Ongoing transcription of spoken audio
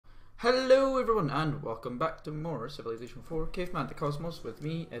Hello everyone and welcome back to more Civilization 4 Caveman2Cosmos with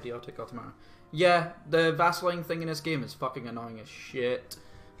me, Idiotically. Yeah, the vassalizing thing in this game is fucking annoying as shit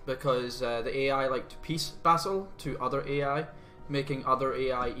because the AI like to peace vassal to other AI, making other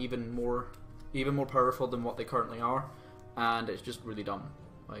AI even more powerful than what they currently are, and it's just really dumb.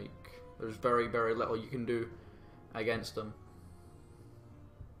 Like, there's very little you can do against them.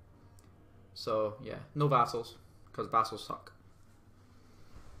 So yeah, no vassals, because vassals suck.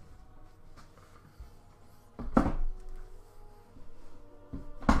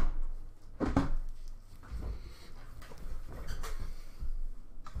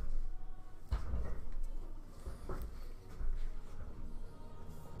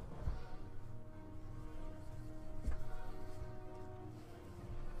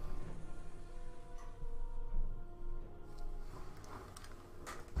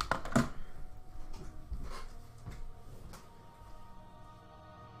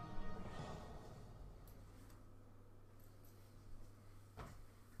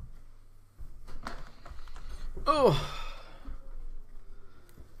 Oh,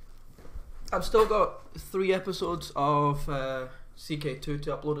 I've still got 3 episodes of CK2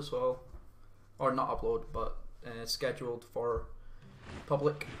 to upload as well, or not upload, but scheduled for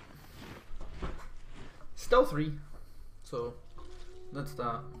public. Still 3, so that's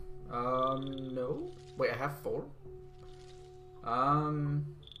that. No, wait, I have 4.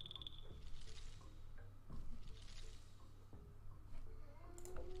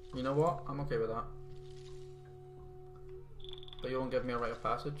 You know what? I'm okay with that. But you won't give me a rite of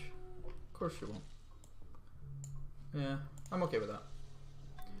passage? Of course you won't. Yeah, I'm okay with that.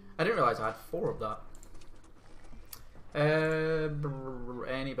 I didn't realise I had 4 of that.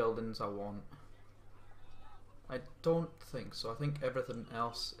 Any buildings I want. I don't think so. I think everything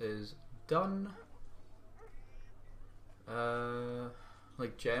else is done.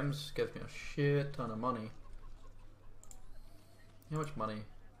 Like gems gives me a shit ton of money. How much money?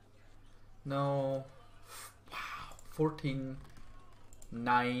 No. Wow. 14.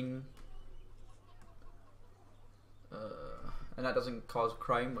 9. And that doesn't cause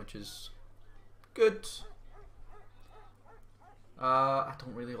crime, which is good. I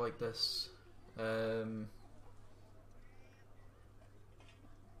don't really like this.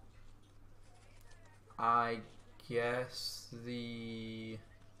 I guess the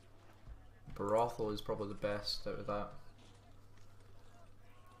brothel is probably the best out of that.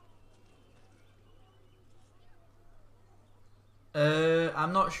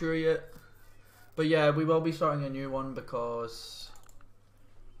 I'm not sure yet, but yeah, we will be starting a new one because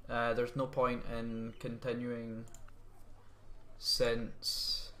there's no point in continuing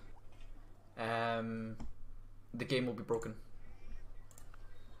since the game will be broken.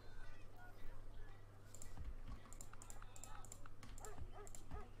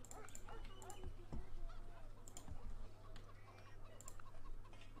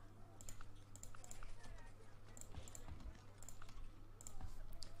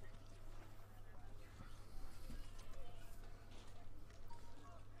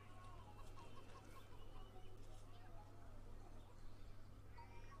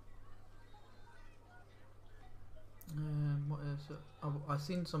 What is it? Oh, I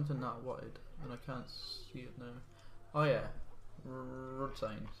seen something that I wanted and I can't see it now. Oh yeah, road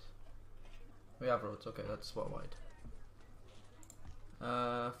signs. We have roads. Okay, that's what I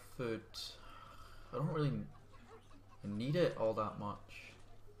wanted. Food. I don't really need it all that much.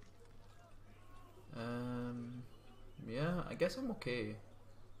 Yeah, I guess I'm okay.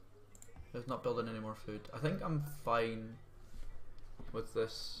 Just not building any more food. I think I'm fine with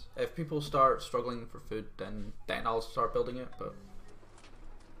this. If people start struggling for food, then I'll start building it. But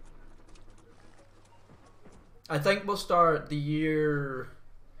I think we'll start the year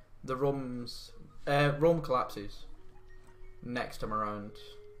the Rome collapses next time around.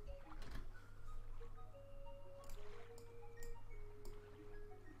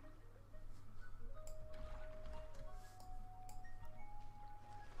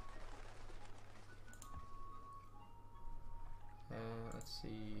 Let's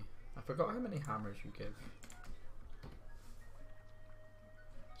see. I forgot how many hammers you give.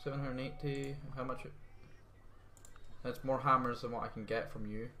 780. How much? That's more hammers than what I can get from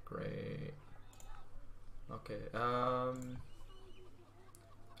you. Great. Okay.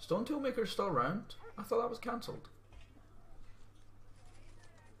 Stone Toolmaker's still around? I thought that was cancelled.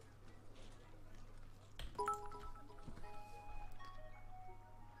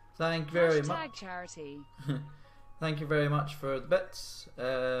 Thank you very much. Charity. Thank you very much for the bits,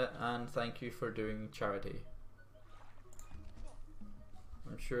 and thank you for doing charity.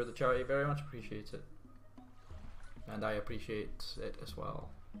 I'm sure the charity very much appreciates it, and I appreciate it as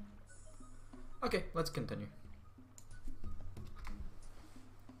well. Okay, let's continue.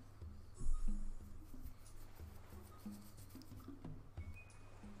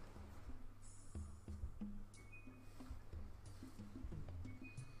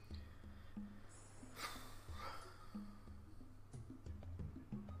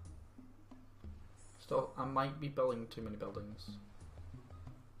 Still, I might be building too many buildings.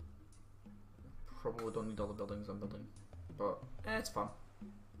 Probably don't need all the buildings I'm building, but it's fun.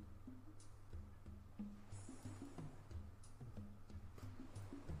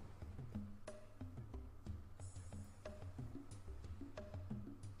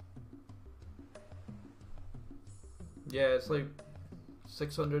 Yeah, it's like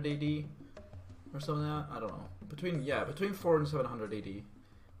 600 AD or something like that. I don't know. Between 4 and 700 AD.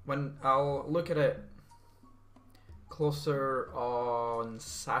 When I'll look at it closer on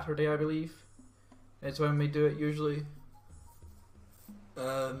Saturday, I believe. It's when we do it usually.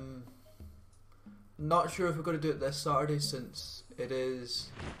 Not sure if we're going to do it this Saturday since it is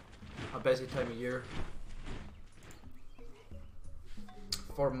a busy time of year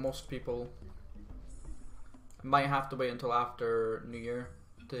for most people. I might have to wait until after New Year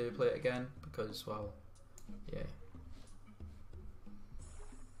to play it again because, well, yeah.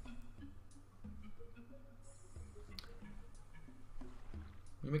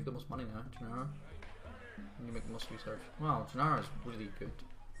 You make the most money now, Janara. And you make the most research. Well, Janara is really good.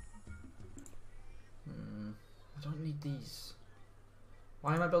 I don't need these.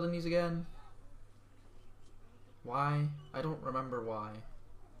 Why am I building these again? Why? I don't remember why.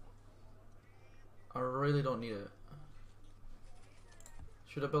 I really don't need it.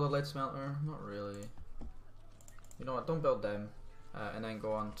 Should I build a lead smelter? Not really. You know what? Don't build them, and then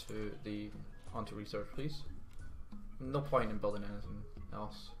go on to onto research, please. No point in building anything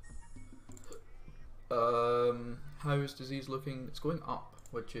else. How is disease looking? It's going up,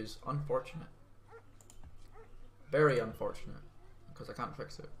 which is unfortunate. Very unfortunate, because I can't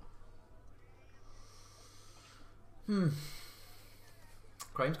fix it.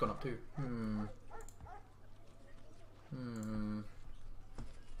 Crime's gone up too.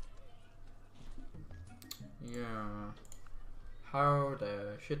 Yeah. How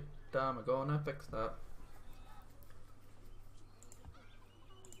the shit am I gonna fix that?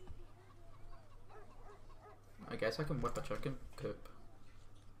 I guess I can whip a chicken coop.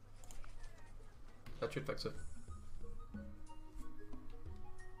 That should fix it.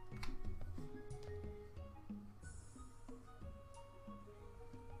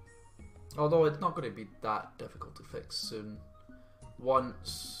 Although it's not going to be that difficult to fix soon.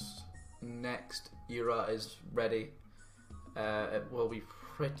 Once next era is ready, it will be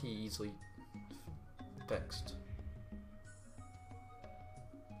pretty easily fixed.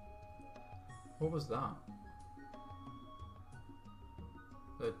 What was that?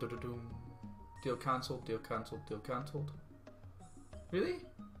 Deal cancelled, deal cancelled, deal cancelled. Really?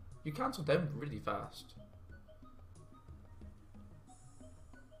 You cancelled them really fast.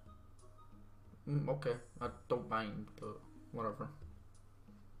 Okay, I don't mind, but whatever.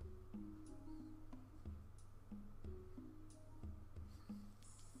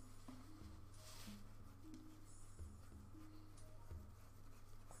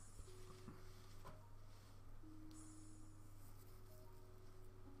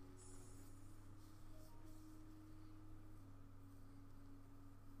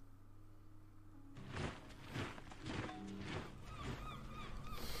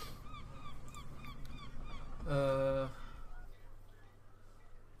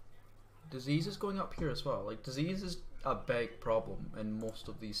 Disease is going up here as well. Like, disease is a big problem in most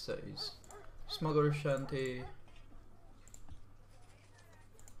of these cities. Smuggler shanty.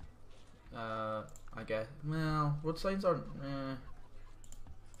 I guess. Well, road signs aren't.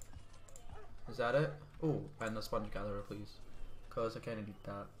 Is that it? Oh, and the sponge gatherer, please, cause I kind of need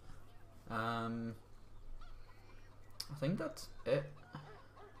that. I think that's it.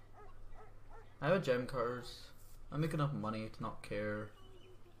 I have a gem cars. I make enough money to not care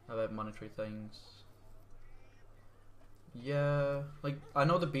about monetary things. Yeah, like I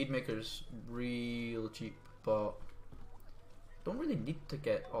know the bead maker's real cheap, but don't really need to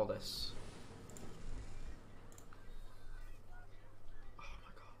get all this. Oh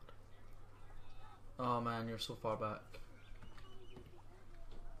my god. Oh man, you're so far back.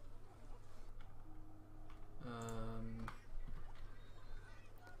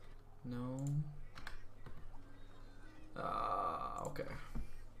 No. Okay.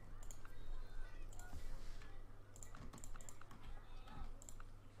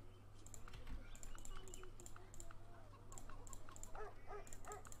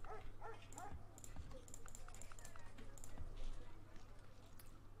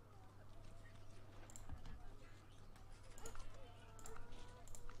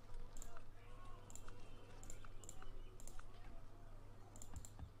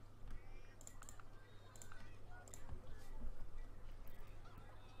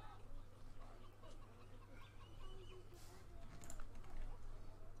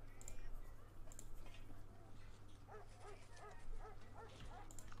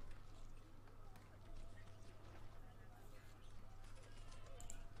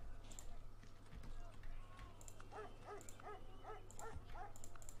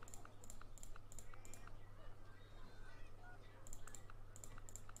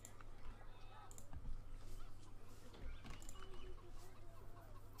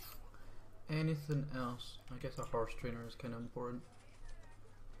 Anything else? I guess a horse trainer is kind of important.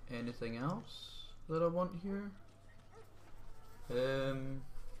 Anything else that I want here?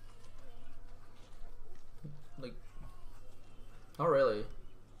 Like, not really.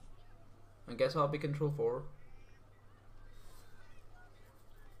 I guess I'll be control 4.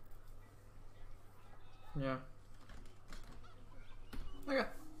 Yeah. Okay.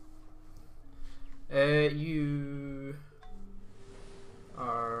 You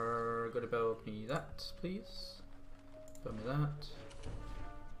are gonna build me that, please. Build me that.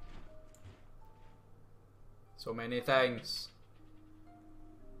 So many things.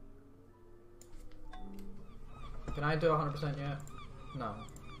 Can I do 100% yet? No.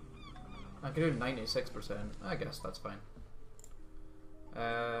 I can do 96%. I guess that's fine.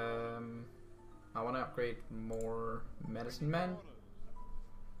 I want to upgrade more medicine men.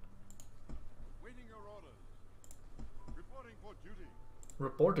 Waiting your orders. Reporting for duty.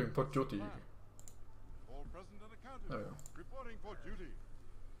 Reporting for duty. All present and accounted. There we go. Reporting for duty.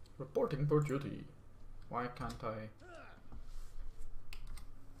 Reporting for duty. Why can't I?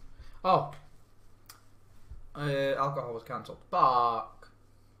 Oh. Alcohol was cancelled. Fuck.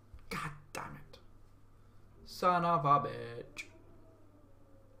 God damn it. Son of a bitch.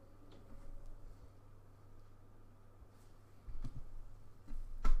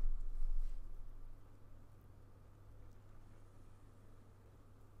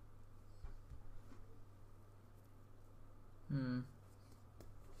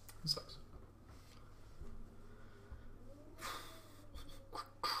 It sucks.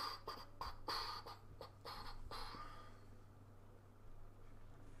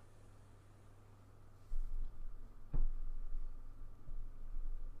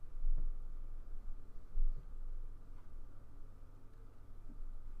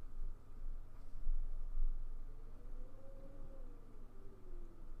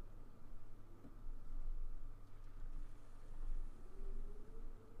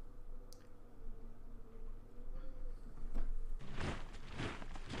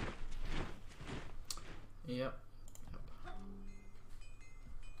 Yep.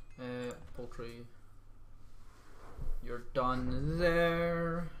 Poultry. You're done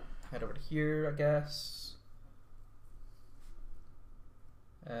there. Head over to here, I guess.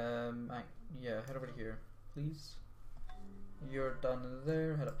 Yeah, head over to here, please. You're done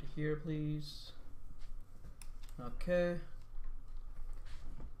there. Head up to here, please. Okay.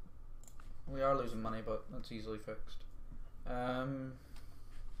 We are losing money, but that's easily fixed.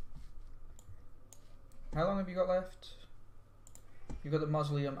 How long have you got left? You got the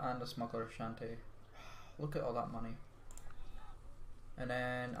mausoleum and the smuggler shanty. Look at all that money. And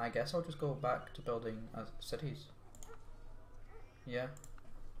then I guess I'll just go back to building cities. Yeah.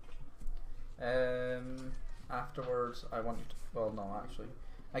 Afterwards, I want you to. Well, no, actually.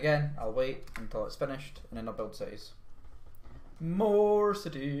 Again, I'll wait until it's finished and then I'll build cities. More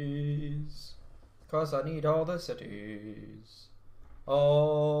cities. 'Cause I need all the cities.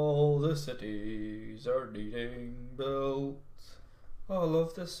 All the cities are needing built. All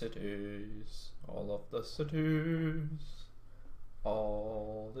of the cities. All of the cities.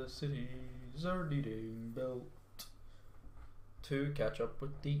 All the cities are needing built to catch up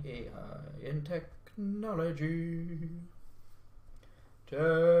with the AI in technology.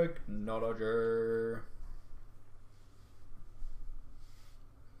 Technology.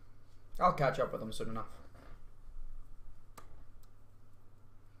 I'll catch up with them soon enough.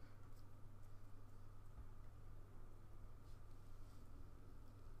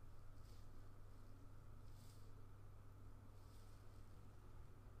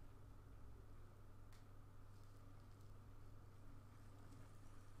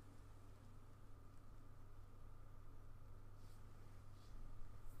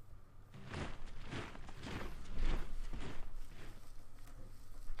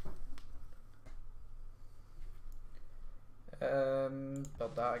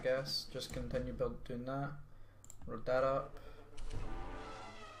 Build that, I guess. Just continue doing that. Road that up.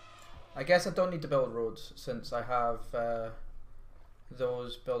 I guess I don't need to build roads since I have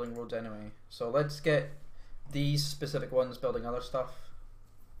those building roads anyway. So let's get these specific ones building other stuff.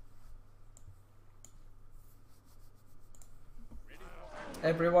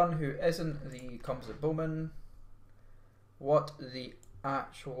 Everyone who isn't the composite bowman, what the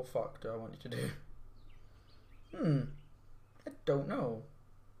actual fuck do I want you to do? I don't know.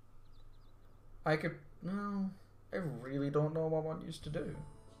 No, I really don't know what I want you to do.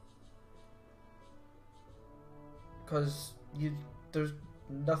 Because there's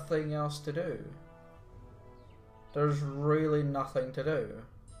nothing else to do. There's really nothing to do.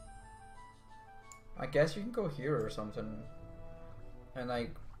 I guess you can go here or something. And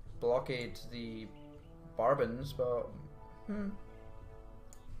like, blockade the Barbans, but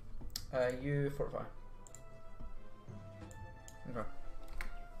you fortify. Okay.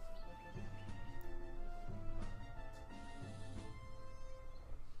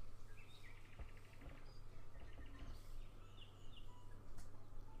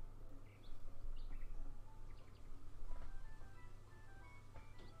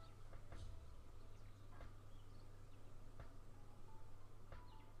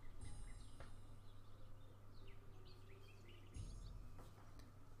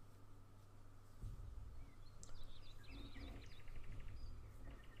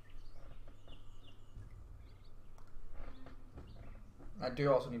 I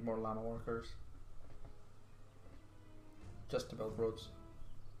do also need more llama workers. Just to build roads.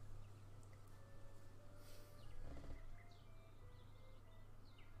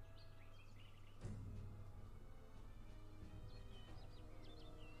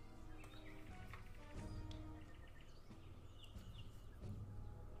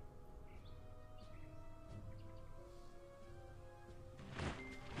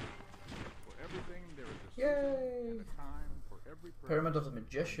 For everything there is a Yay! season and a time for every purpose. Pyramid of the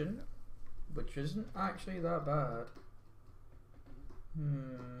Magician, which isn't actually that bad.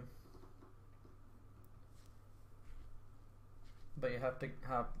 But you have to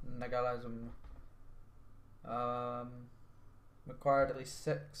have Nagalism. Required at least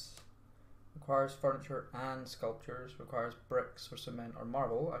 6. Requires furniture and sculptures. Requires bricks or cement or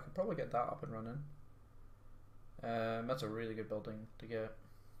marble. I could probably get that up and running. That's a really good building to get.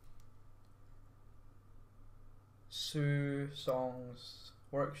 Sue Song's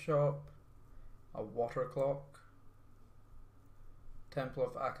workshop. A water clock. Temple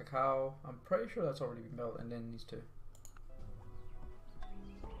of Akakao. I'm pretty sure that's already been built, and then these two.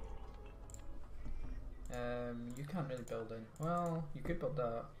 You can't really build in. Well, you could build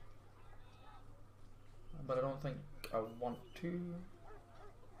that, but I don't think I want to.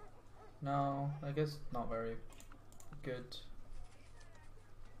 No, I guess not very good.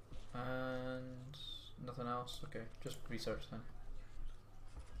 And nothing else. Okay, just research then.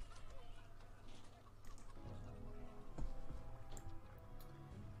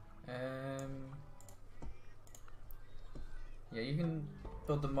 Yeah, you can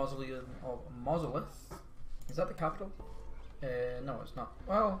build the mausoleum of Mausolith. Is that the capital? No, it's not.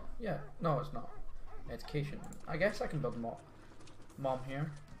 Well, yeah, no, it's not. Education. I guess I can build the mom here.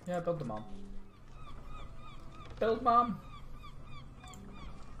 Yeah, build the mom. Build mom.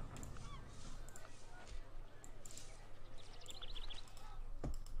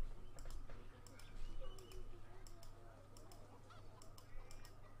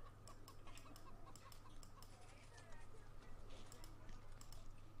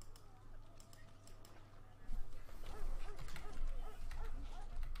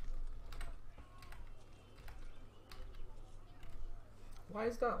 Why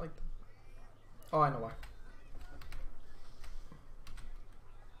is that like? Oh, I know why.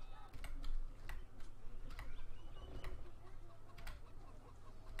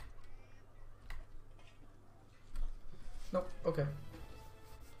 Nope. Okay.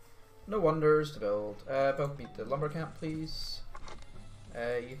 No wonders to build. Build me the lumber camp, please.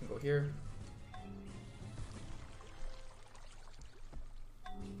 You can go here.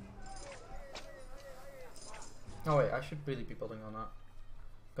 Oh wait, I should really be building on that.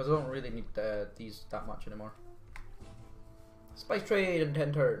 Because I don't really need these that much anymore. Spice trade in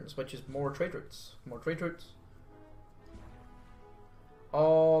 10 turns, which is more trade routes. More trade routes.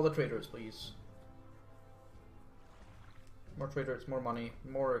 All the trade routes, please. More trade routes, more money,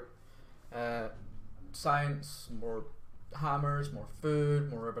 more science, more hammers, more food,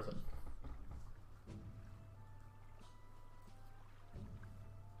 more everything.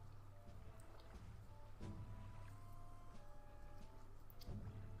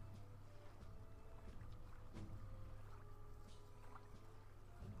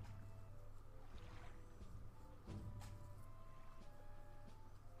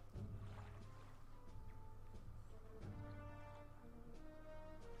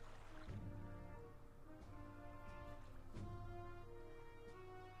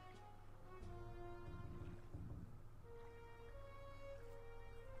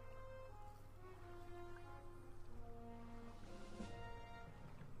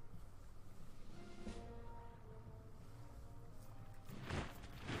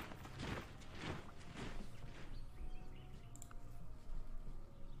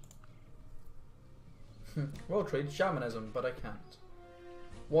 Well, trade shamanism, but I can't.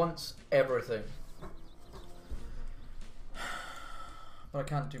 Wants everything. But I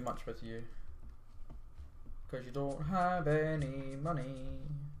can't do much with you. Because you don't have any money.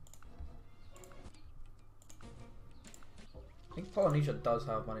 I think Polynesia does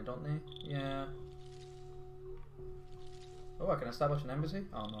have money, don't they? Yeah. Oh, I can establish an embassy?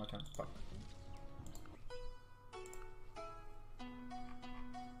 Oh no, I can't. Fuck.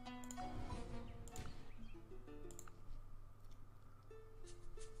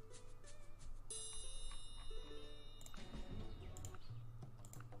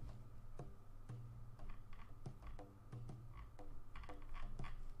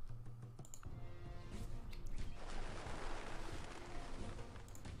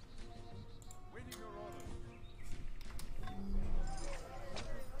 Waiting your order.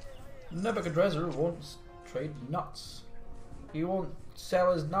 Nebuchadnezzar won't trade nuts. He won't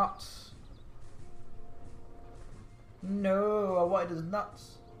sell his nuts. No, I wanted his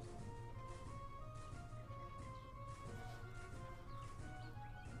nuts.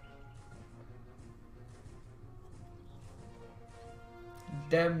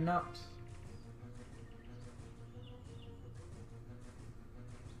 Damn nuts.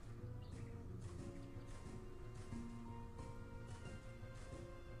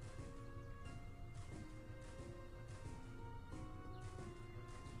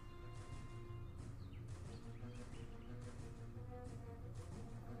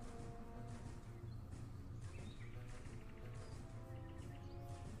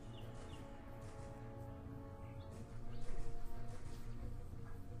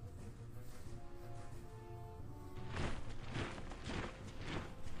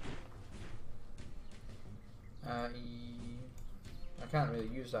 I can't really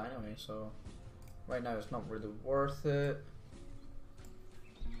use that anyway, so right now it's not really worth it.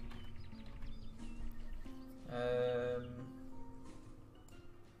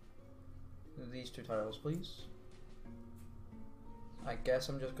 These two tiles, please. I guess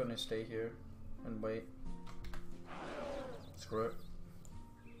I'm just gonna stay here and wait. Screw it.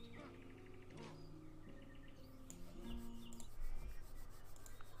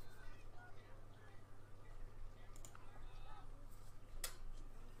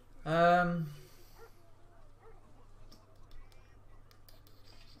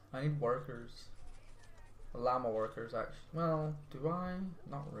 I need workers. Llama workers, actually. Well, do I?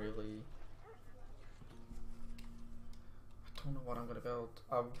 Not really. I don't know what I'm gonna build.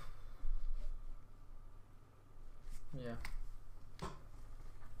 Yeah.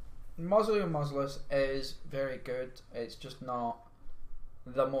 Mausoleum Mausolus is very good. It's just not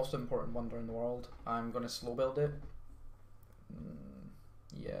the most important wonder in the world. I'm gonna slow build it.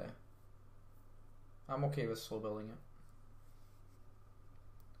 Yeah. I'm okay with slow building it.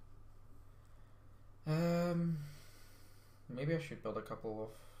 Maybe I should build a couple of...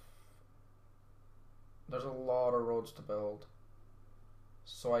 There's a lot of roads to build.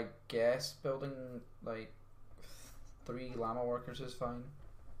 So I guess building like 3 llama workers is fine.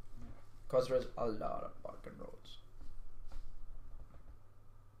 Because there's a lot of fucking roads.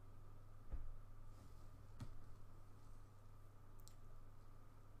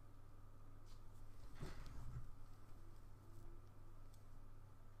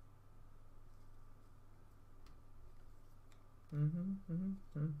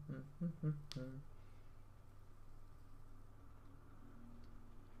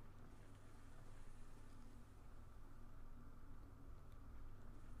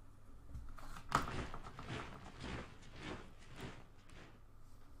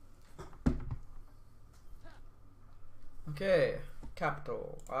 Okay,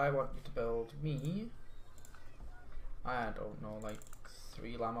 capital. I want you to build me, I don't know, like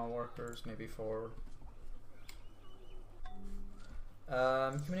 3 llama workers, maybe 4.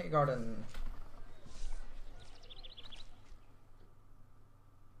 Community garden.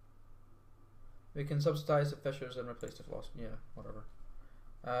 We can subsidize the fishers and replace the floss. Yeah, whatever.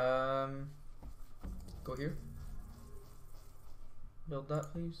 Go here. Build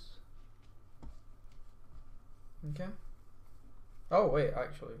that, please. Okay. Oh wait,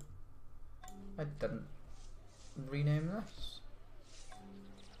 actually, I didn't rename this.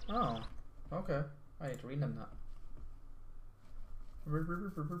 Oh, okay. I need to rename that.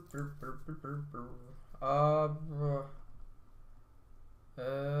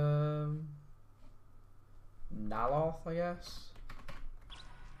 Naloth, I guess.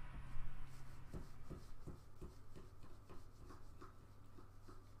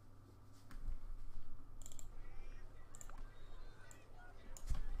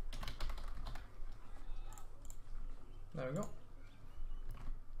 There we go.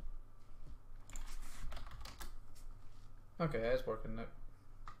 Okay, it's working now.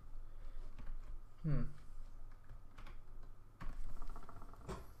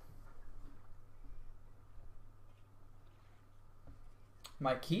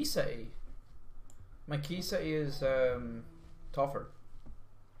 My key city. My key city is Toffer.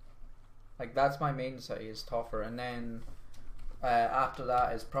 Like that's my main city is Toffer, and then after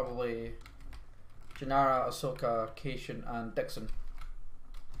that is probably Janara, Ahsoka, Cation, and Dixon,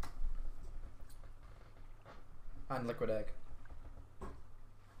 and Liquid Egg.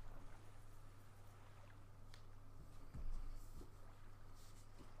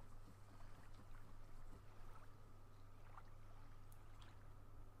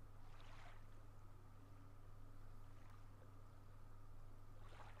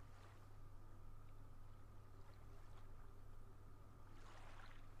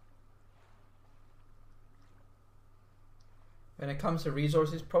 When it comes to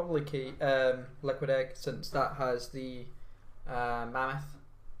resources, probably Liquid Egg, since that has the mammoth.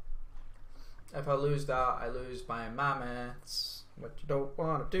 If I lose that, I lose my mammoths, which you don't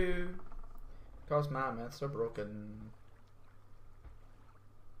want to do, because mammoths are broken.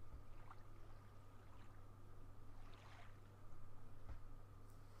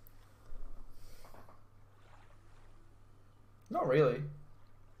 Not really.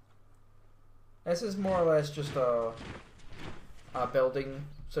 This is more or less just a building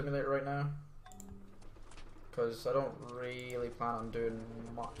simulator right now, because I don't really plan on doing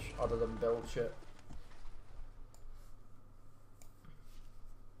much other than build shit.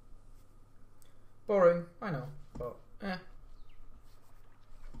 Boring, I know, but eh.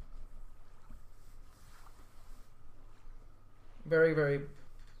 Very, very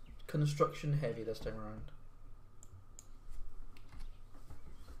construction heavy this time around.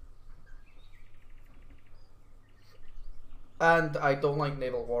 And I don't like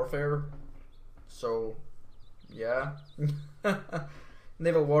naval warfare, so yeah.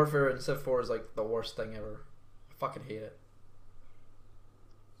 Naval warfare in Civ 4 is like the worst thing ever. I fucking hate it.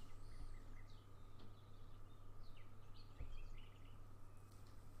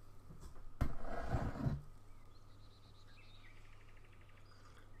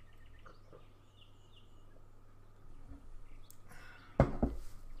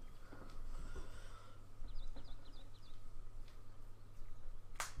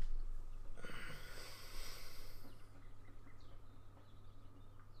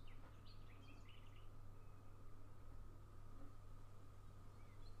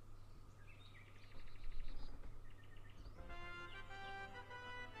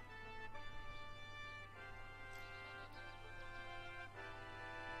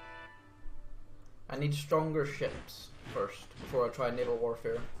 I need stronger ships first before I try naval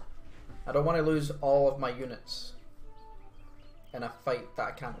warfare. I don't want to lose all of my units in a fight that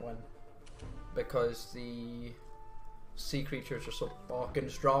I can't win, because the sea creatures are so fucking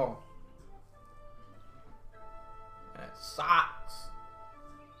strong. And it sucks.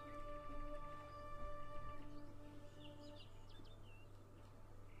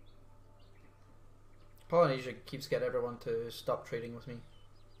 Polynesia keeps getting everyone to stop trading with me.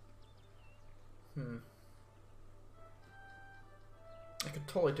 I could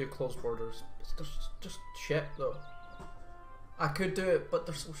totally do closed borders. It's just shit though. I could do it, but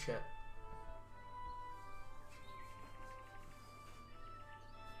they're so shit.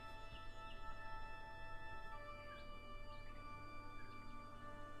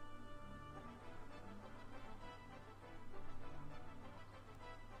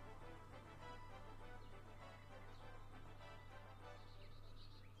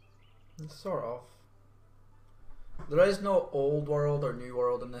 Sort of. There is no old world or new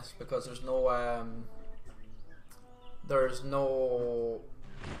world in this, because there's no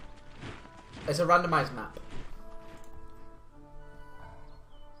it's a randomized map.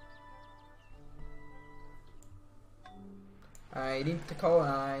 I need to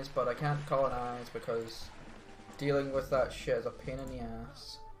colonize, but I can't colonize because dealing with that shit is a pain in the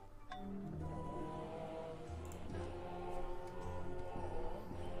ass.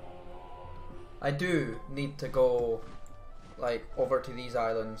 I do need to go like over to these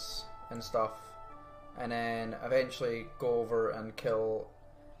islands and stuff, and then eventually go over and kill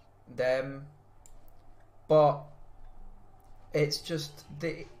them, but it's just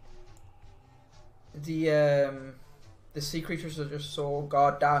the sea creatures are just so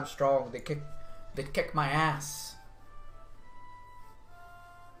goddamn strong. They kick my ass.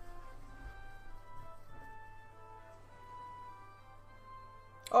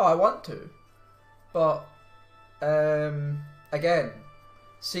 Oh, I want to. But, again,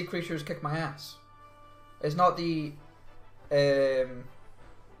 sea creatures kick my ass. It's not the, it's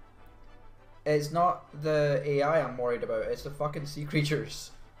not the AI I'm worried about, it's the fucking sea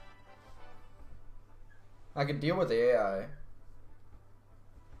creatures. I can deal with the AI.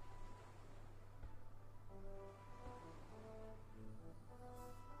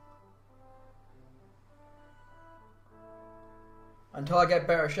 until I get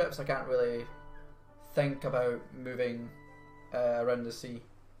better ships, I can't really think about moving around the sea.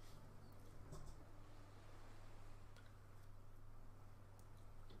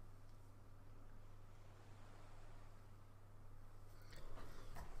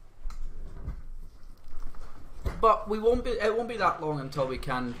 But we won't be. It won't be that long until we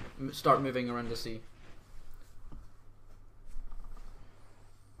can start moving around the sea.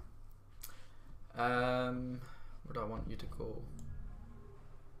 Where do I want you to go?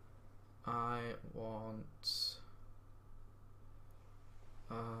 I want.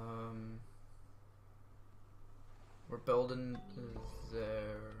 We're building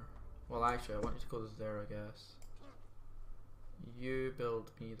there. Well, actually, I want you to go there, I guess. You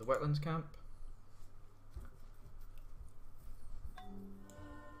build me the wetlands camp.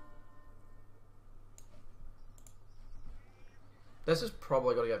 This is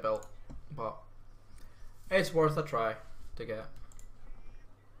probably going to get built, but it's worth a try to get.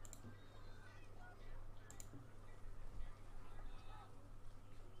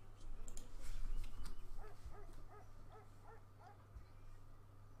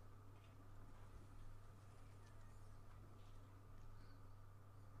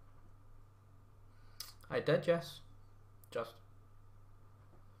 I did, yes. Just.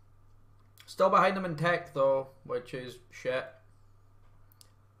 Still behind them in tech though, which is shit.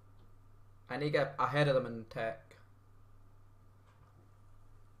 I need to get ahead of them in tech.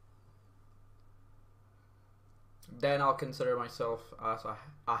 Then I'll consider myself as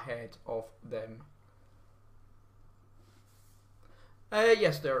ahead of them.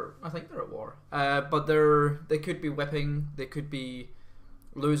 Yes, I think they're at war. But they could be whipping. They could be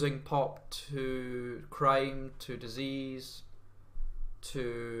losing pop to crime, to disease,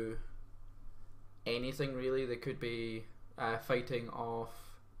 to anything really. They could be fighting off.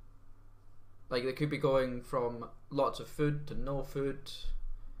 Like, they could be going from lots of food to no food.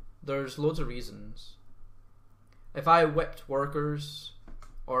 There's loads of reasons. If I whipped workers,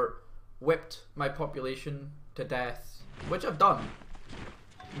 or whipped my population to death, which I've done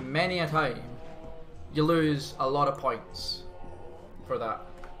many a time, you lose a lot of points for that.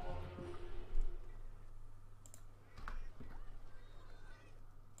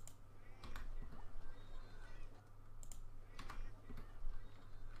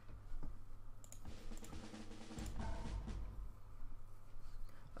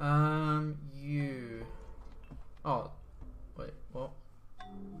 You. Oh, wait, what?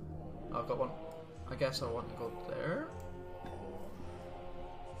 I've got one. I guess I want to go there.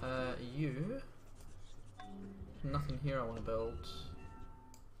 You. Nothing here I want to build.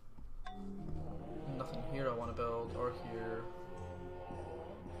 Nothing here I want to build, or here.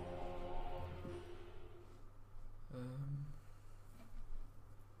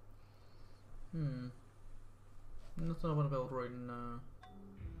 Nothing I want to build right now.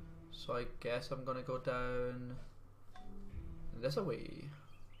 So I guess I'm gonna go down this away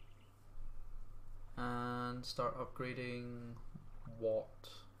and start upgrading what?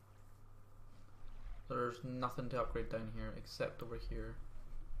 There's nothing to upgrade down here except over here.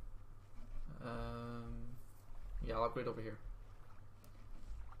 Yeah, I'll upgrade over here.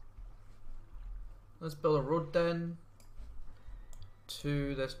 Let's build a road then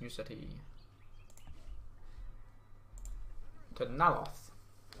to this new city. To Naloth.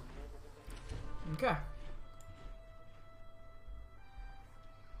 Okay.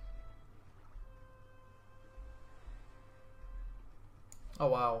 Oh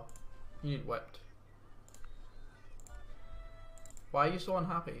wow, you need whipped. Why are you so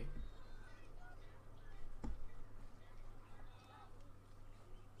unhappy?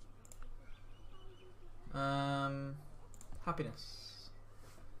 Happiness.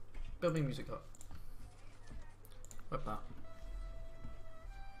 Build me music up. Whip that.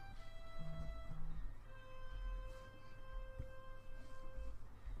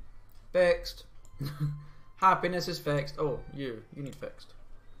 Fixed. Happiness is fixed. Oh, you need fixed.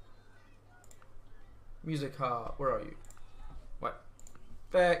 Music heart, where are you? What?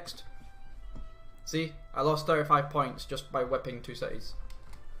 Fixed. See, I lost 35 points just by whipping 2 cities.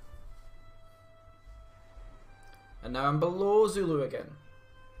 And now I'm below Zulu again.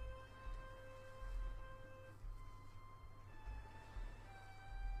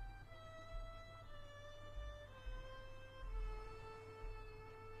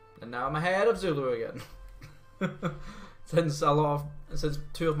 And now I'm ahead of Zulu again. since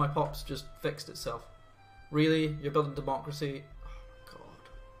 2 of my pops just fixed itself. Really? You're building democracy? Oh my god.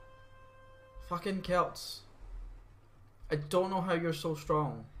 Fucking Celts. I don't know how you're so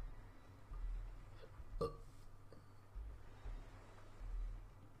strong.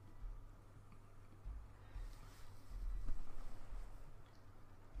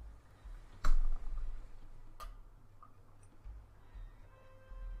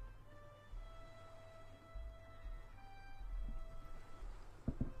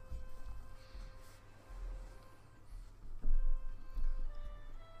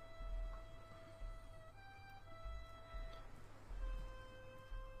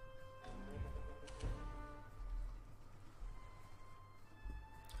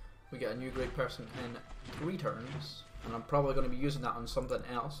 we get a new great person in 3 turns, and I'm probably going to be using that on something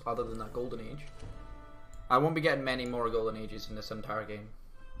else other than that golden age. I won't be getting many more golden ages in this entire game.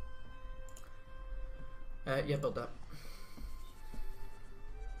 Yeah, build that.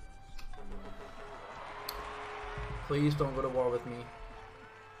 Please don't go to war with me.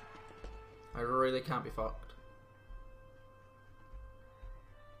 I really can't be fucked.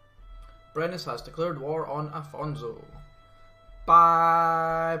 Brennus has declared war on Afonso.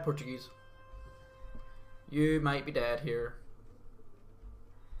 Bye, Portuguese. You might be dead here.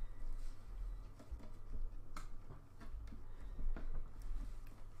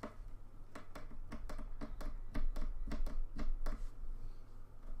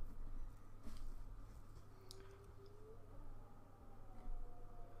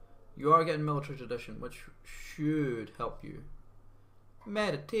 You are getting military tradition, which should help you.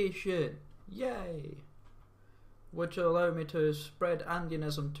 Meditation! Yay! Which will allow me to spread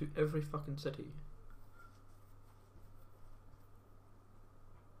Andianism to every fucking city.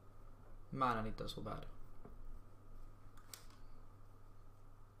 Man, I need that so bad.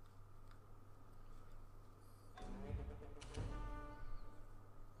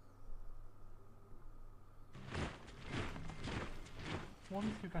 Once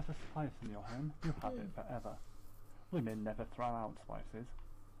you get a spice in your home, you have it forever. Women never throw out spices.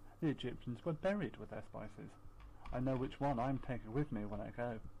 The Egyptians were buried with their spices. I know which one I'm taking with me when I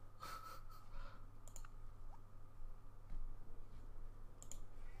go.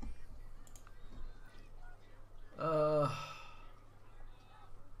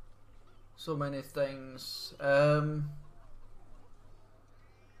 So many things.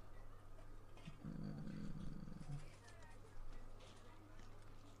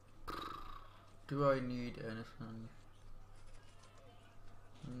 Do I need anything?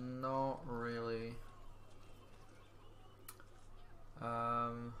 Not really.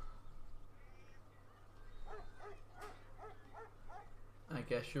 I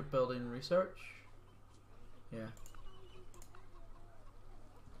guess you're building research? Yeah.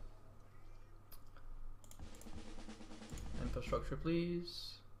 Infrastructure,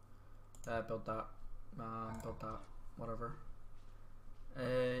 please. Build that. Build that. Whatever.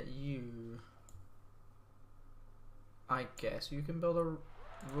 You. I guess you can build a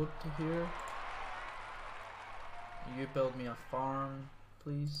road to here. You build me a farm,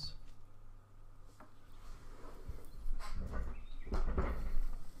 please.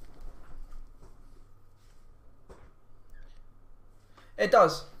 It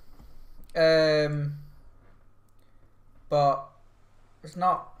does. But it's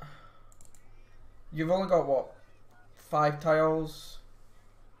not. You've only got what? 5 tiles,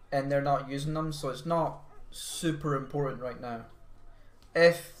 and they're not using them, so it's not super important right now.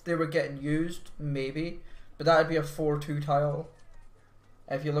 If they were getting used, maybe, but that would be a 4-2 tile.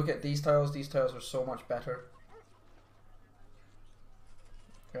 If you look at these tiles are so much better.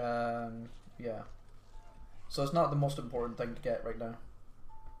 Yeah. So it's not the most important thing to get right now.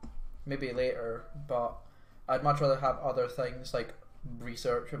 Maybe later, but I'd much rather have other things like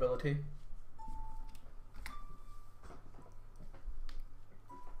research ability.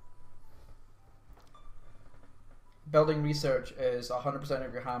 Building research is 100%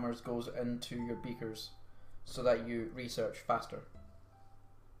 of your hammers goes into your beakers so that you research faster.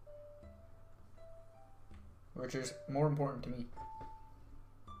 Which is more important to me.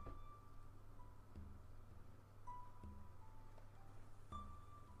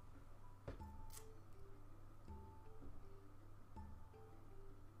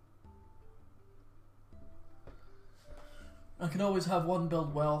 I can always have one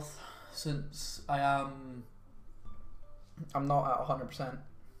build wealth since I'm not at 100%.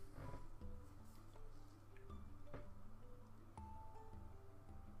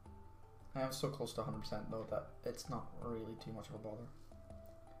 I am so close to 100% though that it's not really too much of a bother.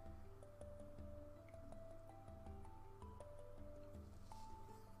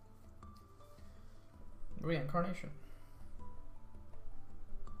 Reincarnation.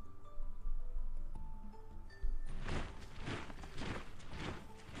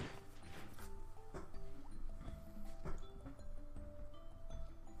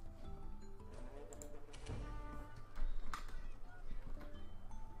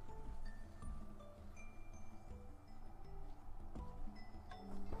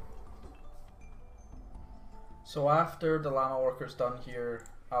 So after the llama worker's done here,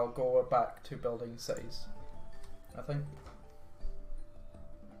 I'll go back to building cities, I think.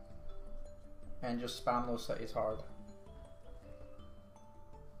 And just spam those cities hard.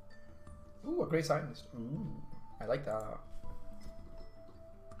 Ooh, a great scientist. Ooh, I like that.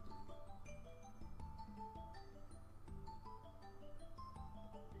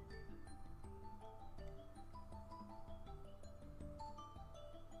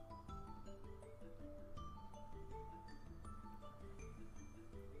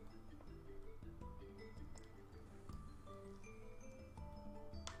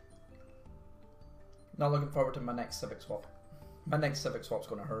 Not looking forward to my next Civic swap. My next Civic swap's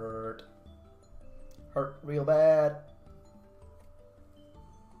gonna hurt. Hurt real bad.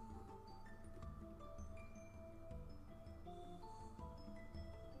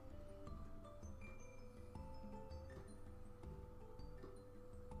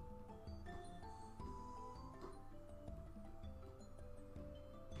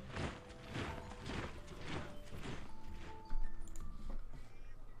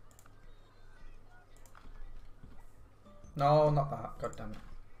 No, not that. God damn it.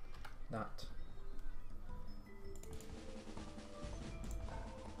 That.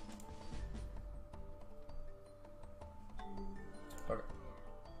 Okay.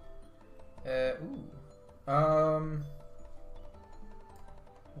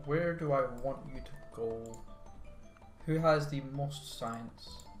 Where do I want you to go? Who has the most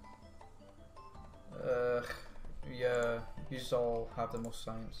science? Yeah, you all have the most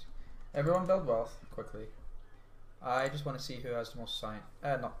science. Everyone build wealth quickly. I just want to see who has the most science.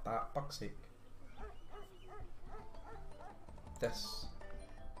 Not that, fuck's sake. This.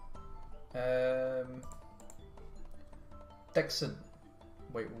 Dixon.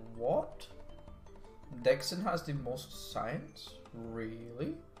 Wait, what? Dixon has the most science?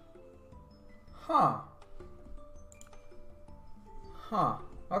 Really? Huh. Huh.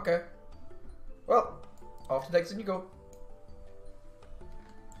 Okay. Well, off to Dixon you go.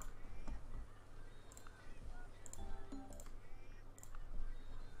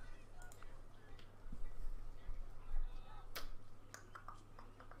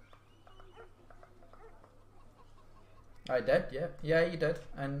 I did, yeah. Yeah, you did.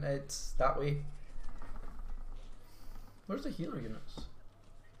 And it's that way. Where's the healer units?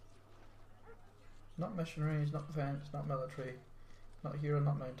 Not missionaries, not defense, not military, not hero,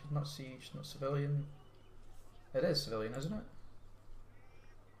 not mounted, not siege, not civilian. It is civilian, isn't it?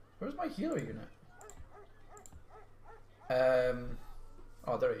 Where's my healer unit?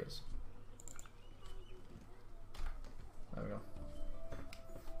 Oh, there he is. There we go.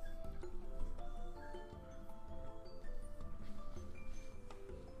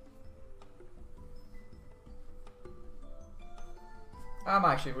 I'm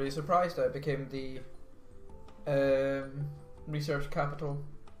actually really surprised that it became the research capital.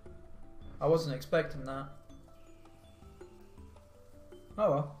 I wasn't expecting that.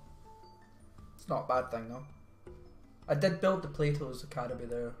 Oh well. It's not a bad thing though. I did build the Plato's Academy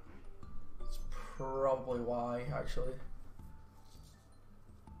there. That's probably why, actually.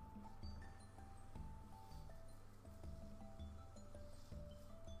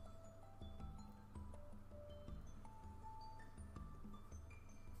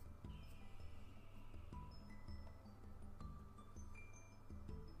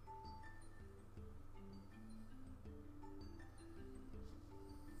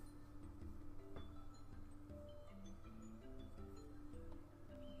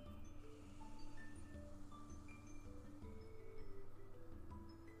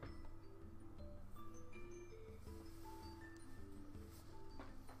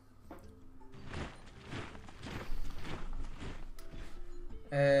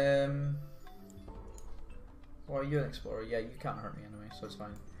 Well, you're an explorer. Yeah, you can't hurt me anyway, so it's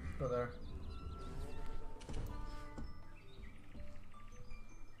fine. Go there.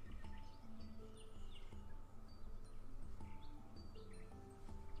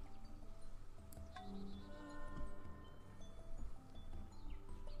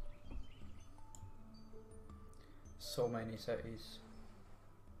 So many cities.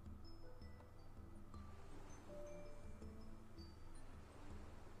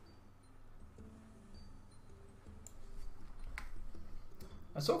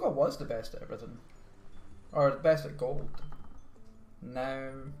 Ahsoka was the best at everything. Or the best at gold. Now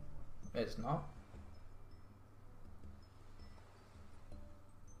it's not.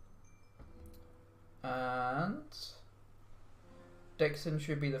 And Dixon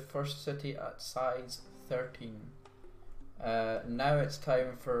should be the first city at size 13. Now it's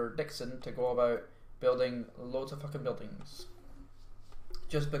time for Dixon to go about building loads of fucking buildings.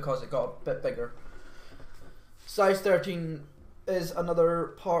 Just because it got a bit bigger. Size 13 is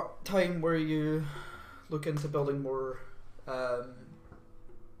another time where you look into building more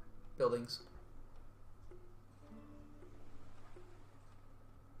buildings.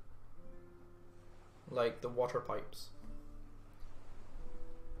 Like the water pipes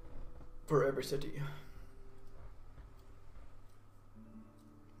for every city.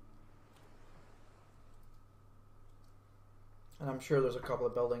 And I'm sure there's a couple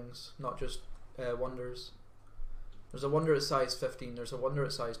of buildings, not just wonders. There's a wonder at size 15, there's a wonder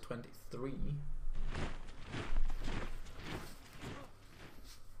at size 23.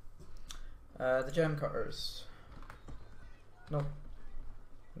 The gem cutters. Nope.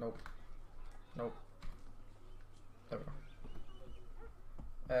 Nope. Nope. There we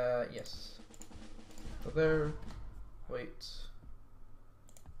go. Yes. So there. Wait.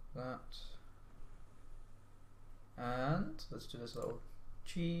 That. And let's do this little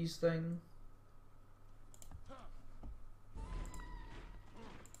cheese thing.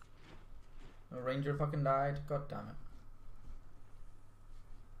 The ranger fucking died. God damn it.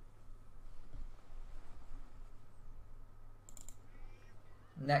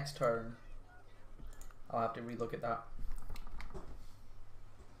 Next turn, I'll have to relook at that.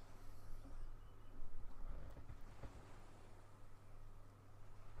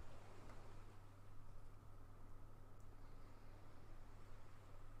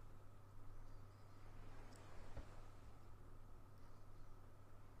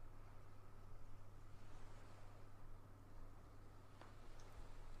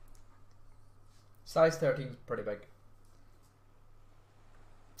 Size 13 is pretty big.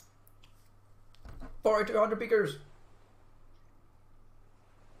 4,200 beakers.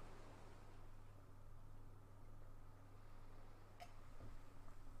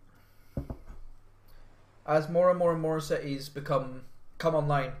 As more and more cities come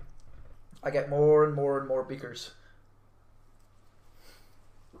online, I get more and more beakers.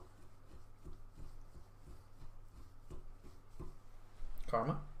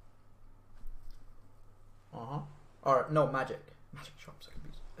 Karma. Or no, magic. Magic shops. I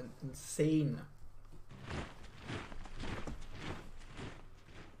can be insane.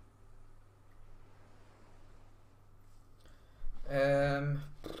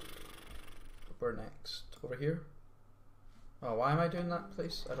 Where next? Over here? Oh, why am I doing that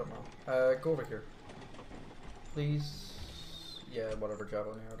place? I don't know. Go over here. Please. Yeah, whatever,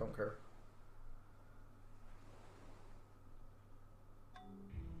 javelin here, I don't care.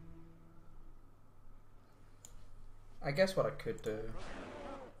 I guess what I could do.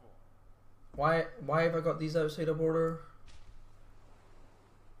 Why have I got these outside of order?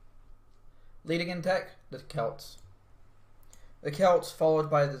 Leading in tech, the Celts. The Celts, followed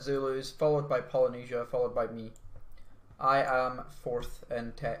by the Zulus, followed by Polynesia, followed by me. I am 4th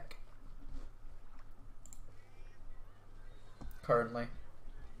in tech. Currently.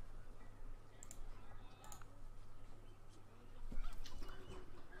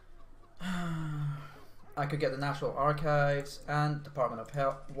 I could get the National Archives and Department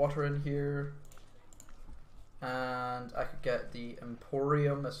of Water in here. And I could get the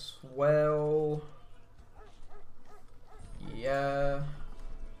Emporium as well. Yeah.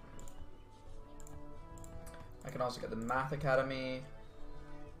 I can also get the Math Academy.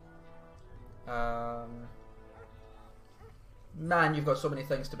 Man, you've got so many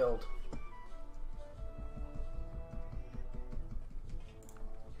things to build.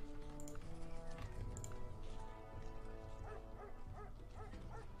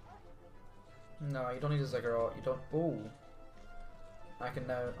 No, you don't need a ziggurat. You don't. Oh, I can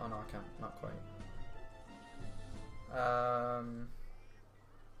now. Oh no, I can't. Not quite.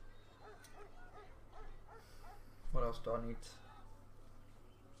 What else do I need?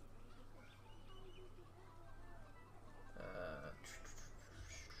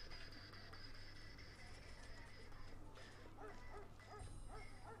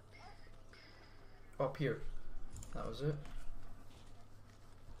 Up here. That was it.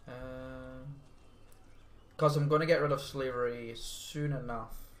 Because I'm going to get rid of slavery soon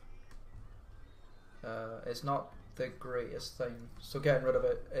enough. It's not the greatest thing, so getting rid of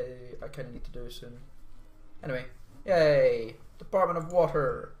it I kind of need to do soon. Anyway, yay! Department of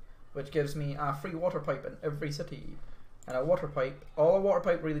Water, which gives me a free water pipe in every city. And a water pipe, all a water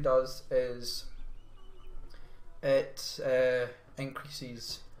pipe really does is it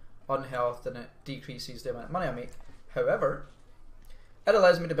increases unhealth and it decreases the amount of money I make. However, it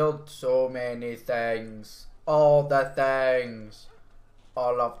allows me to build so many things. All the things.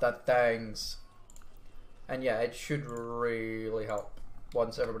 All of the things. And yeah, it should really help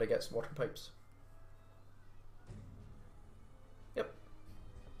once everybody gets water pipes. Yep.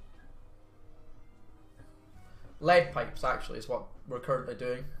 Lead pipes actually is what we're currently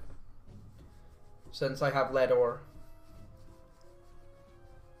doing. Since I have lead ore.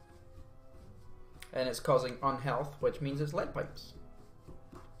 And it's causing unhealth, which means it's lead pipes.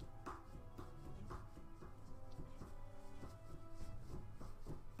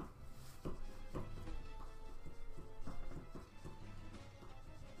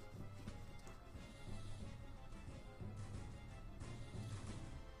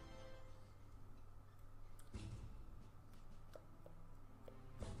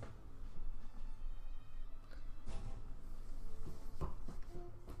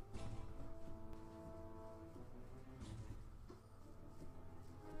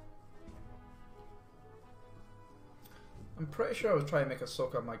 pretty sure I was trying to make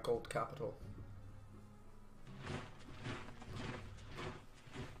Ahsoka my gold capital.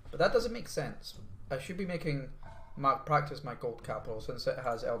 But that doesn't make sense. I should be making Practice my gold capital since it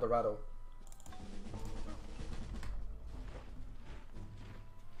has El Dorado.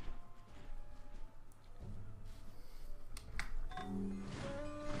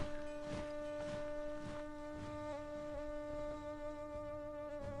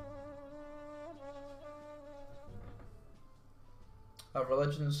 Our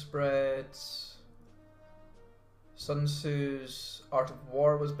religion spreads. Sun Tzu's Art of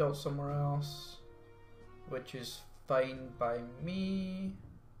War was built somewhere else, which is fine by me.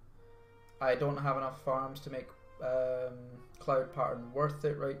 I don't have enough farms to make Cloud Pattern worth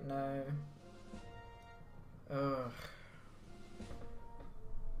it right now. Ugh.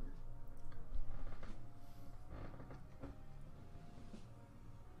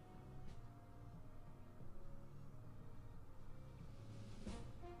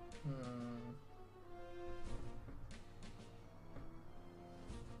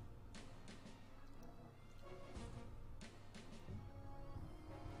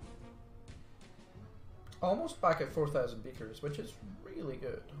 Almost back at 4,000 beakers, which is really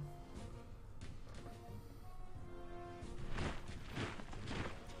good.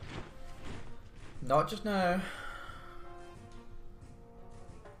 Not just now.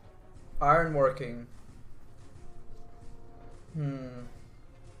 Iron working.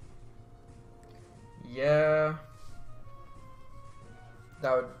 Yeah.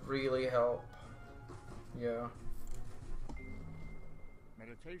 That would really help. Yeah.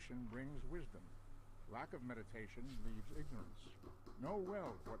 Meditation brings wisdom. Lack of meditation leaves ignorance. Know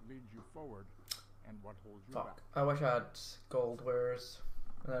well what leads you forward and what holds you back. I wish I had gold wares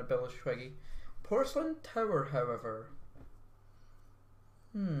and then a Bill Schweggy. Porcelain Tower, however.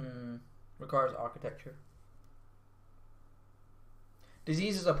 Requires architecture.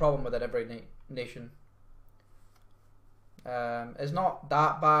 Disease is a problem within every nation. It's not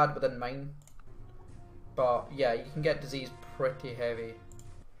that bad within mine. But yeah, you can get disease pretty heavy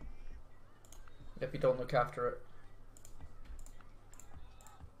if you don't look after it.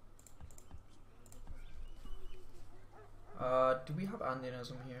 Do we have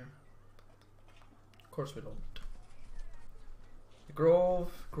Andianism here? Of course we don't. The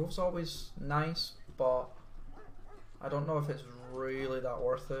Grove's always nice, but I don't know if it's really that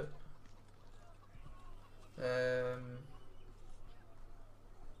worth it.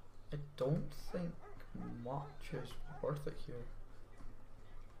 I don't think much is worth it here.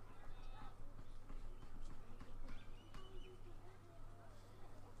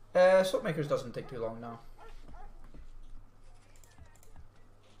 Soapmakers doesn't take too long now.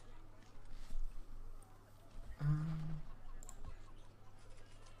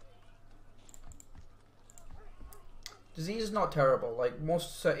 Disease is not terrible. Like,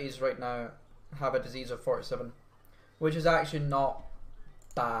 most cities right now have a disease of 47, which is actually not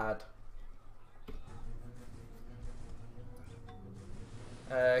bad.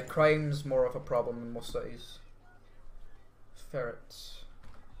 Crime's more of a problem in most cities. Ferrets.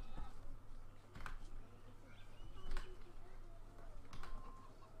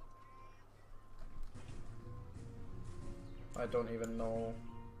 I don't even know.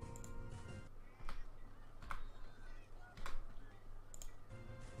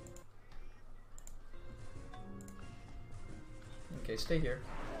 Okay, stay here.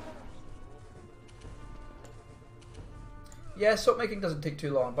 Yeah, soap making doesn't take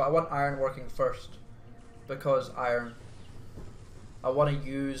too long, but I want iron working first. Because iron. I want to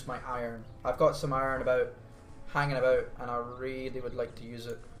use my iron. I've got some iron hanging about, and I really would like to use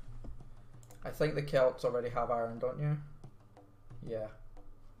it. I think the Celts already have iron, don't you? Yeah.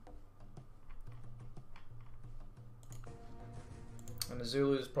 And the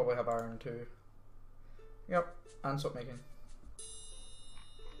Zulus probably have iron too. Yep, and soap making.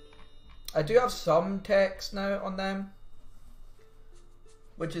 I do have some text now on them,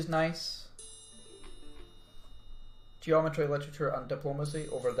 which is nice. Geometry, literature, and diplomacy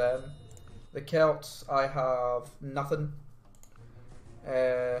over them. The Celts, I have nothing.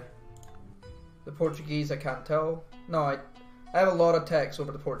 The Portuguese, I can't tell. No, I have a lot of text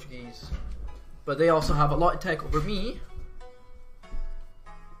over the Portuguese, but they also have a lot of tech over me.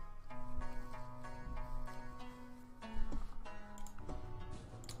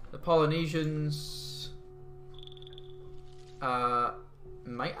 The Polynesians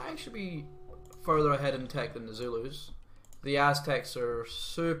might actually be further ahead in tech than the Zulus. The Aztecs are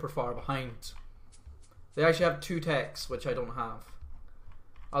super far behind. They actually have 2 techs, which I don't have.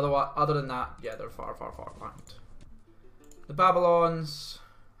 Other than that, yeah, they're far, far, far behind. The Babylons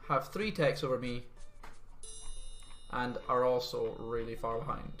have 3 techs over me, and are also really far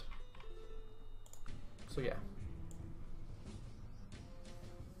behind. So yeah.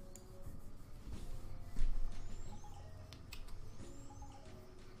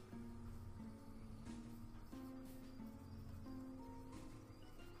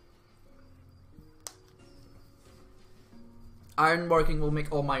 Ironworking will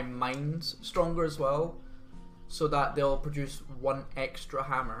make all my mines stronger as well, so that they'll produce 1 extra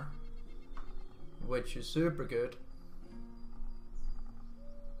hammer, which is super good.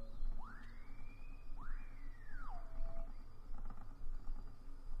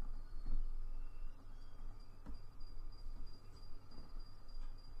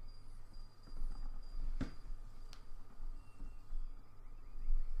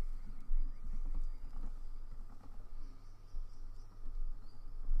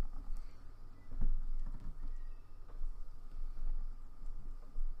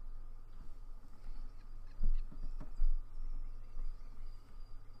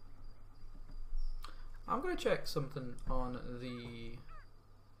 I'm going to check something on the...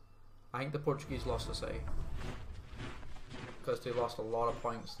 I think the Portuguese lost a city, because they lost a lot of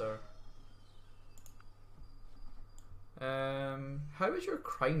points there. How is your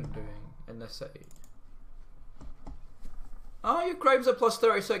crime doing in this city? Oh, your crime's at plus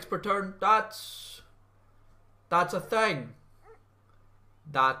 36 per turn. That's a thing.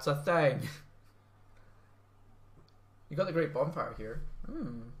 That's a thing. You got the Great Bonfire here.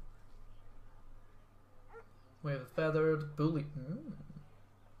 We have a feathered bully.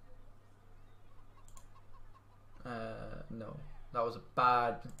 No, that was a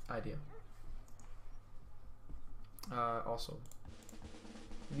bad idea. Also,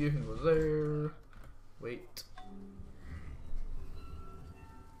 you can go there. Wait.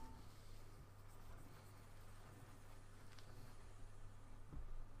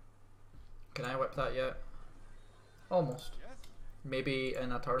 Can I whip that yet? Almost. Maybe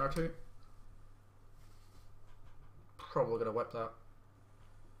in a turn or two. Probably gonna whip that.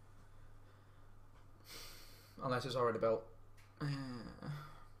 Unless it's already built.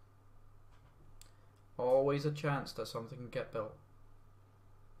 Always a chance that something can get built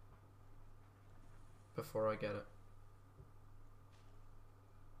before I get it.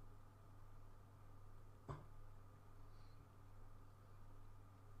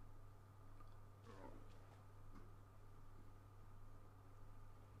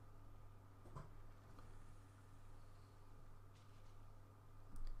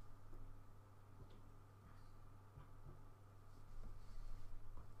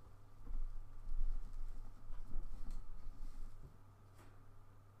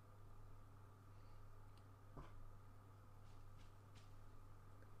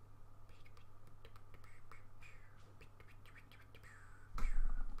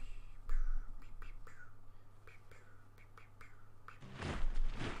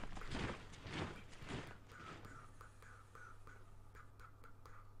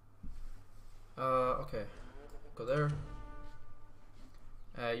 Okay, go there.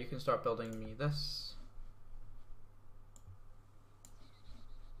 You can start building me this.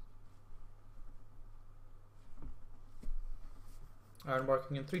 I'm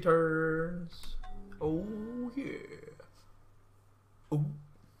working in 3 turns. Oh yeah. Ooh.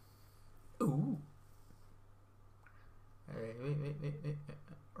 Ooh. Wait.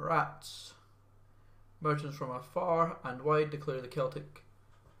 Rats. Merchants from afar and wide declare the Celtic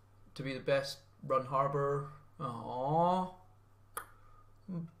to be the best run harbour. Aww.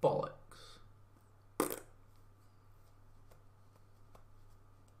 Bollocks.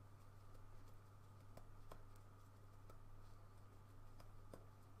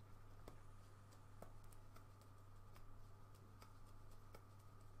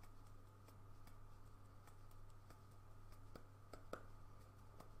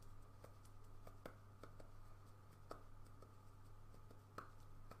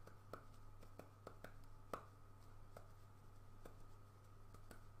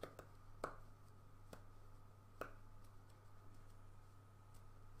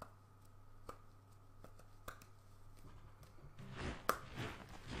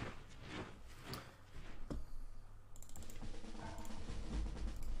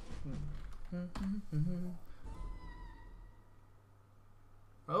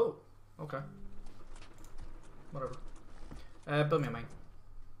 Oh, okay. Whatever. Build me a mine.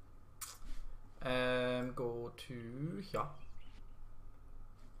 Go to here.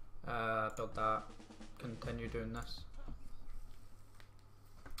 Build that. Continue doing this.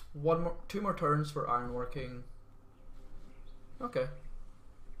 2 more turns for ironworking. Okay.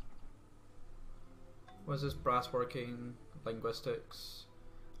 What is this? Brassworking, linguistics,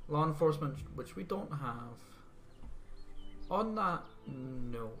 law enforcement, which we don't have. On that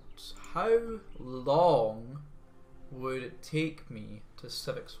note, how long would it take me to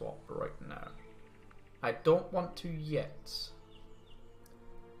civic swap right now? I don't want to yet.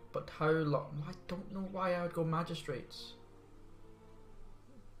 But how long? I don't know why I would go magistrates.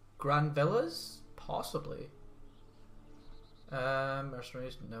 Grand villas? Possibly.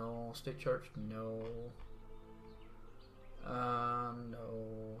 Mercenaries? No. State church? No.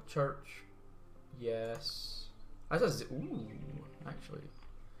 No. Church? Yes. Ooh, actually.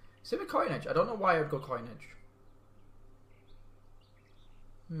 Civic coinage. I don't know why I'd go coinage.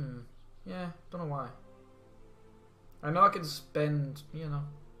 Yeah, don't know why. I know I can spend, you know.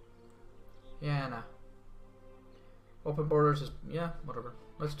 Yeah, nah. Open borders is, yeah, whatever.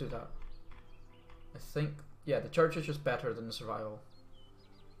 Let's do that. I think, yeah, the church is just better than the survival.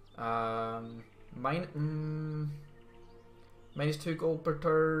 Minus 2 gold per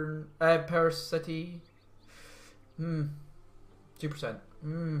turn, per city. 2%.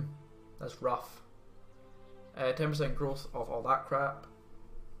 That's rough. 10% growth of all that crap.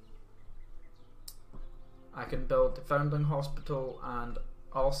 I can build the foundling hospital and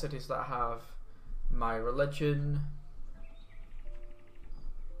all cities that have my religion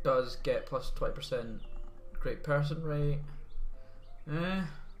does get plus 20% great person rate.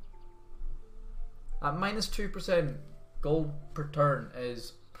 At minus 2% gold per turn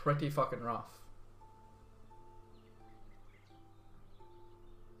is pretty fucking rough.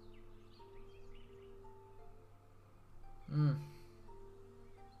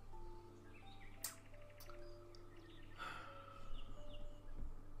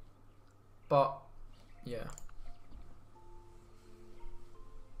 But yeah.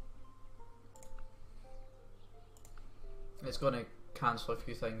 It's going to cancel a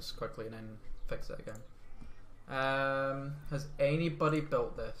few things quickly and then fix it again. Has anybody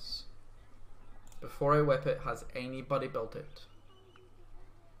built this? Before I whip it, has anybody built it?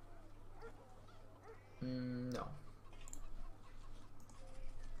 No.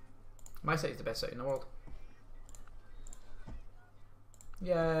 My city is the best city in the world.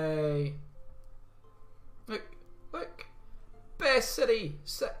 Yay! Look! Best city!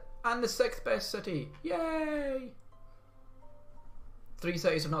 And the 6th best city! Yay! 3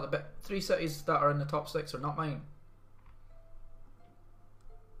 cities are not the best. 3 cities that are in the top 6 are not mine.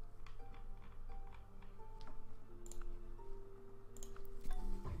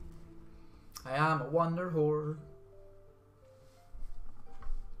 I am a wonder whore.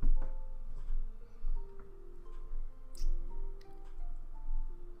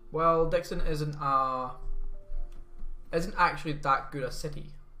 Well, Dixon isn't actually that good a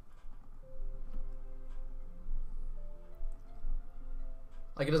city.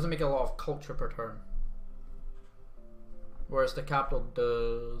 Like, it doesn't make a lot of culture per turn, whereas the capital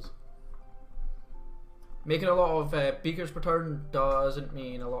does. Making a lot of beakers per turn doesn't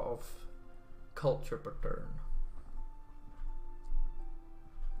mean a lot of culture per turn.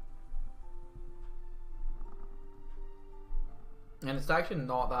 And it's actually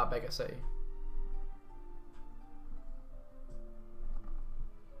not that big a city.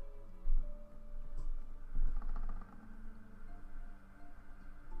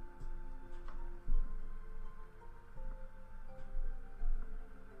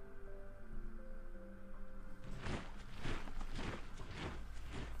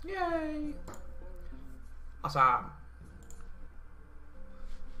 Yay! Awesome.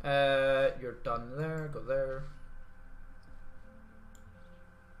 You're done there. Go there.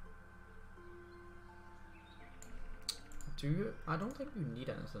 Do you? I don't think you need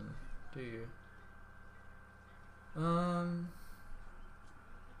anything, do you?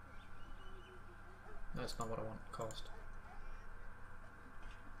 That's not what I want. Cost.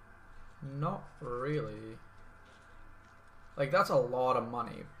 Not really. Like, that's a lot of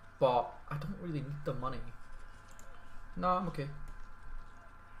money, but I don't really need the money. No, I'm okay.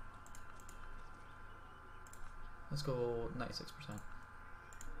 Let's go 96%.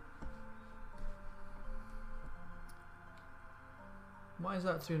 Why is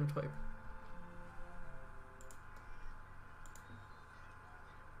that 320?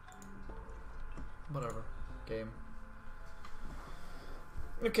 Whatever. Game.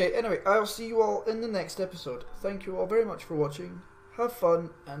 Okay, anyway, I'll see you all in the next episode. Thank you all very much for watching. Have fun,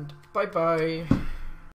 and bye-bye.